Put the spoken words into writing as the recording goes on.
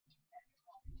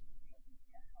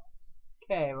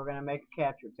Okay, we're going to make a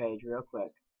capture page real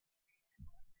quick.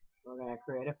 We're going to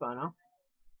create a funnel.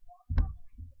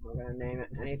 We're going to name it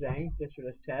anything just for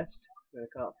this test. We're going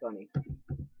to call it funny.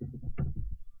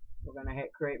 We're going to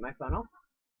hit create my funnel.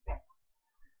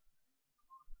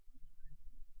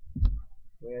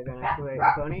 We're going to create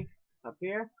funny up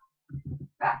here.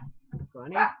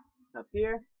 Funny up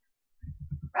here.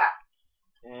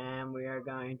 And we are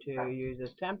going to use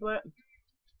this template.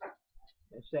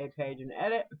 Save page and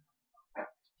edit.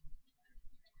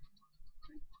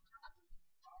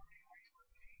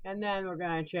 And then we're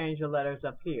going to change the letters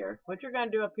up here. What you're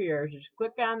going to do up here is just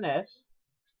click on this.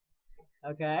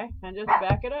 Okay? And just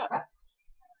back it up.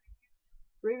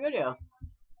 Free video.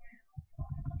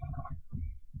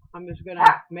 I'm just going to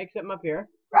make something up here.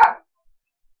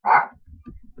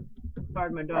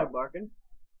 Pardon my dog barking.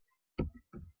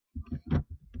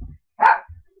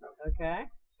 Okay?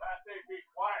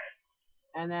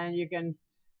 And then you can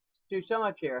do so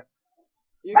much here.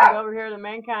 You can go over here to the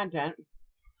main content.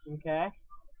 Okay?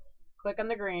 Click on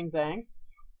the green thing.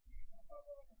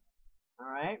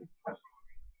 Alright?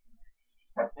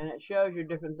 And it shows you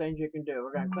different things you can do.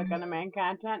 We're going to click on the main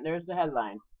content. There's the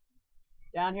headline.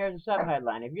 Down here is the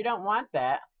sub-headline. If you don't want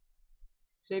that,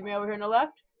 see me over here on the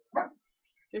left?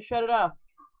 Just shut it off.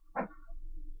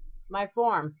 My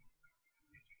form.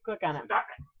 Click on it.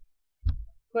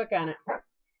 Click on it.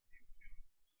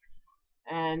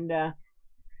 And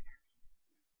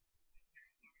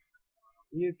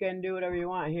you can do whatever you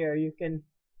want here. You can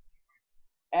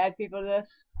add people to this.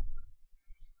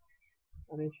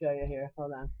 Let me show you here.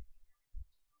 Hold on.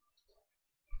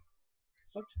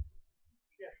 Oops.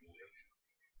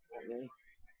 Let me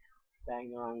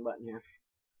bang the wrong button here.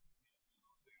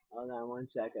 Hold on 1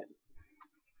 second.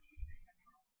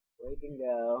 We can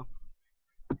go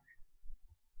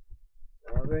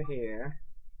over here.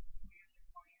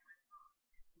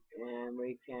 And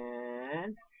we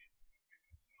can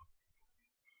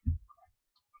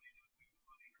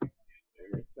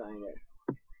let me find it.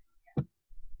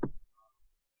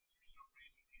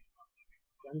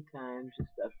 Sometimes the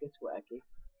stuff gets wacky.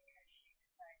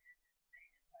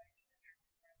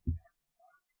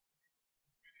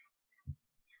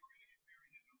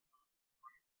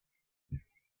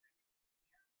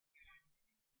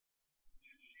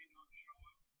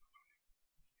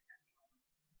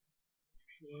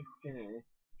 Okay.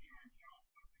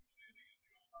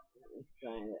 Let's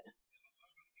find it.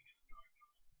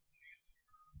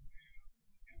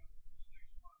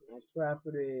 My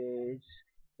properties.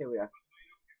 Here we are.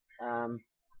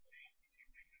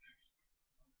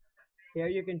 Here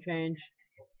you can change.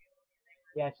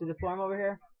 Yeah, see the form over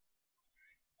here?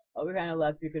 Over here on the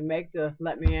left, you can make the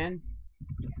let me in.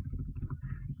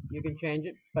 You can change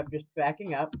it by just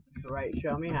backing up. Right,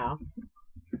 show me how.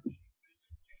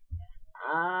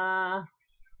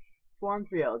 Form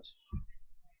fields.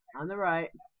 On the right,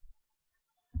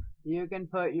 you can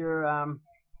put your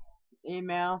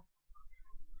email.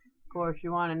 Of course,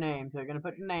 you want a name, so you're going to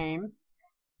put the name.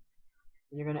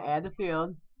 You're going to add the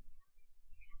field.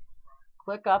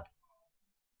 Click up.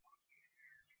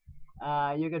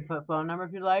 You can put phone number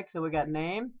if you like. So we got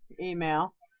name,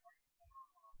 email.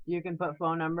 You can put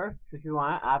phone number if you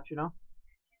want, optional.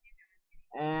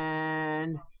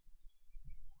 And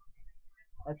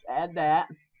let's add that.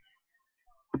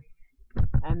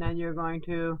 And then you're going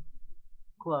to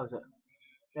close it.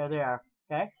 There they are.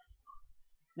 Okay?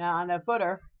 Now on the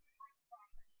footer,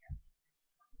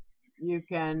 you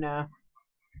can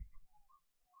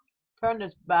turn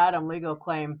this bottom legal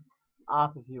claim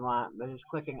off if you want, by just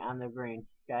clicking on the green.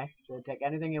 Okay? So take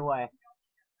anything away.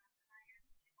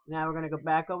 Now we're going to go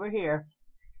back over here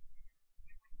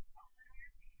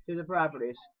to the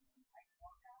properties.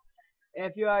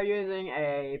 If you are using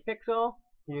a pixel,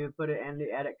 you put it in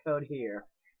the edit code here.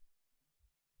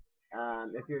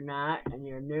 If you're not and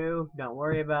you're new, don't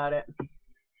worry about it.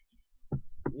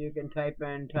 You can type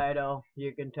in title,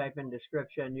 you can type in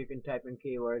description, you can type in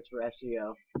keywords for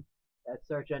SEO. That's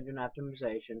search engine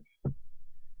optimization.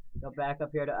 Go back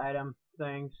up here to item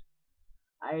things.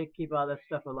 I keep all this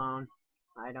stuff alone.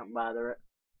 I don't bother it.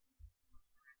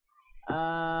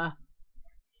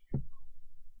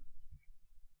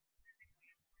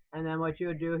 And then what you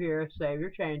would do here is save your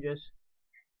changes.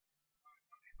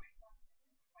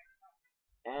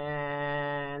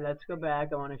 And let's go back.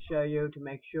 I want to show you to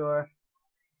make sure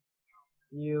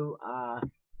you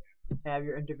have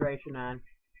your integration on.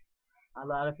 A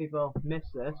lot of people miss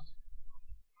this.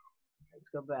 Let's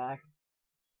go back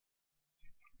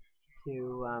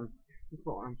to the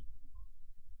form.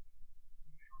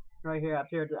 Right here, up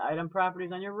here, the item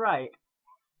properties on your right.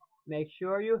 Make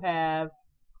sure you have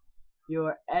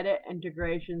your edit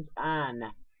integrations on.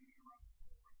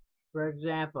 For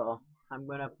example, I'm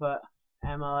going to put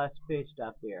MLSP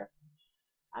stuff here.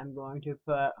 I'm going to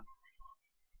put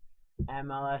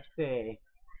MLSP.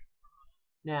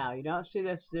 Now, you don't see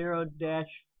this 0-5,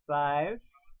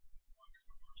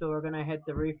 so we're going to hit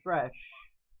the refresh,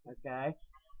 okay?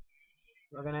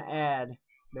 We're going to add,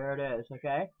 there it is,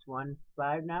 okay? It's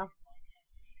 1.5 now.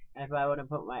 And if I would have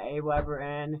put my Aweber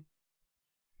in,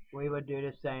 we would do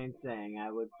the same thing. I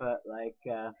would put like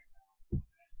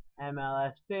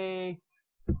MLSP,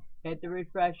 hit the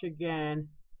refresh again,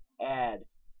 add.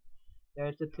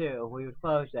 There's the 2. We would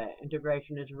close that.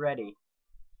 Integration is ready.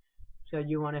 So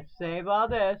you want to save all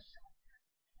this,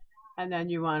 and then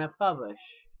you want to publish.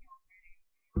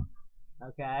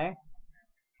 Okay?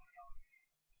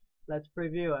 Let's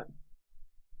preview it.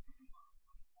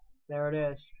 There it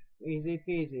is. Easy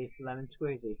peasy, lemon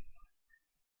squeezy.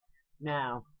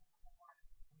 Now,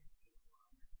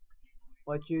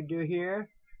 what you do here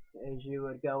is you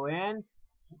would go in,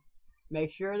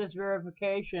 make sure this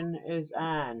verification is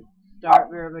on.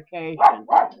 Start verification.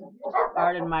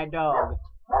 Pardon my dog.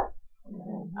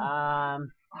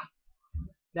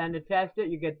 Then to test it,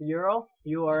 you get the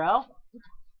URL.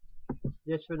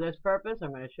 Just for this purpose, I'm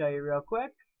going to show you real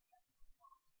quick.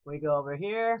 We go over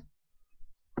here,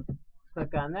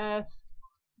 click on this.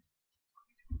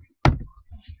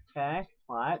 Okay,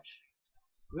 watch.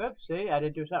 Whoops, see, I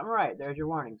did do something right. There's your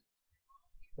warning.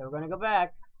 So we're going to go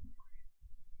back.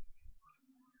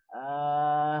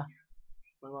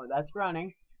 That's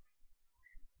running.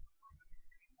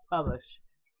 Publish.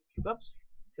 Whoops,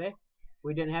 see?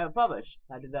 We didn't have it published.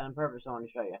 I did that on purpose. I want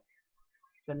to show you.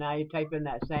 So now you type in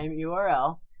that same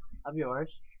URL of yours.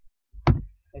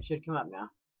 It should come up now.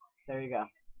 There you go.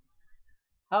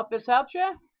 Hope this helps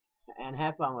you, and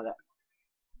have fun with it.